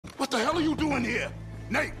What the hell are you doing here?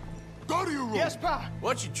 Nate, go to your room. Yes, Pa.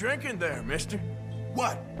 What you drinking there, mister?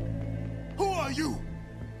 What? Who are you?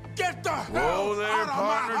 Get the hell Whoa there, out of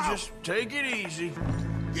partner. my house. Just take it easy.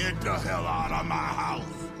 Get the hell out of my house.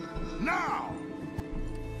 Now!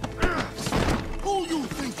 Who you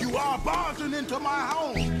think you are barging into my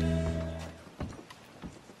home?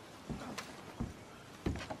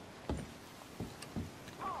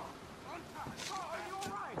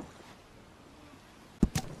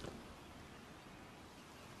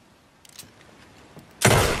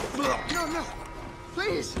 No, no.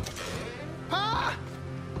 Please. Pa!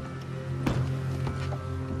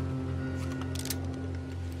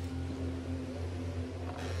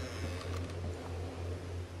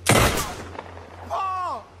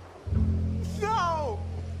 Pa! No!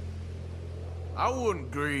 I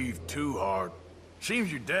wouldn't grieve too hard.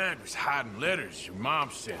 Seems your dad was hiding letters your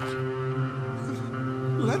mom sent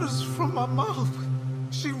you. Letters from my mom.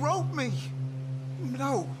 She wrote me.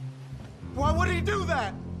 No. Why would he do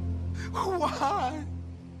that? Why?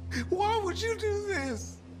 Why would you do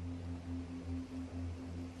this?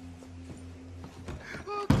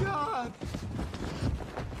 Oh, God.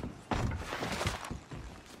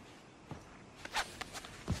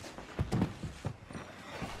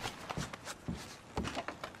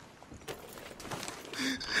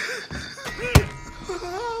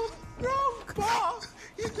 No, Pa!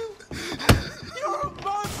 You're a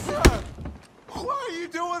monster! Why are you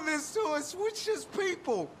doing this to us? We're just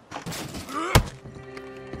people.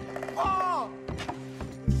 Pa!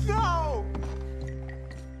 No!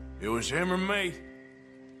 It was him or me,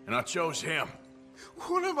 and I chose him.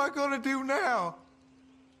 What am I gonna do now?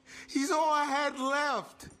 He's all I had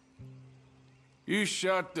left. You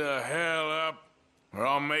shut the hell up, or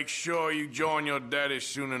I'll make sure you join your daddy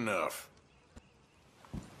soon enough.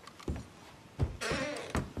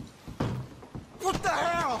 What the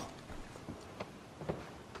hell?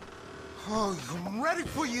 Oh, I'm ready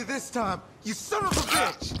for you this time, you son of a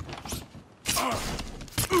bitch!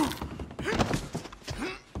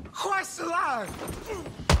 Christ alive!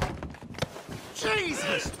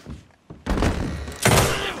 Jesus!